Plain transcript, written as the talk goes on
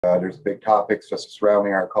There's big topics just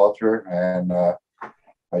surrounding our culture, and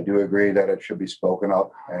I do agree that it should be spoken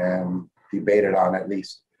up and debated on at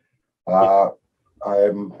least. Uh, I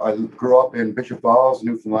grew up in Bishop Falls,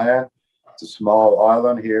 Newfoundland. It's a small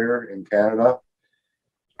island here in Canada.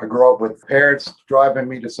 I grew up with parents driving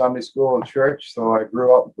me to Sunday school and church, so I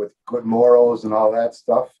grew up with good morals and all that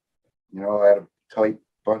stuff. I had a tight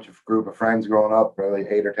bunch of group of friends growing up, probably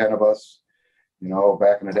 8 or 10 of us.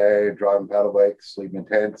 Back in the day, driving pedal bikes, sleeping in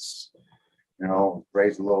tents,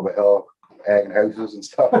 raised a little bit hill, egging houses and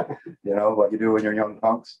stuff, what you do when you're young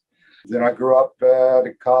punks. Then I grew up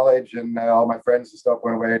to college, and all my friends and stuff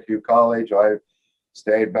went away to college. I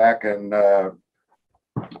stayed back and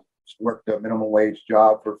worked a minimum wage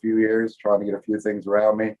job for a few years, trying to get a few things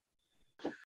around me.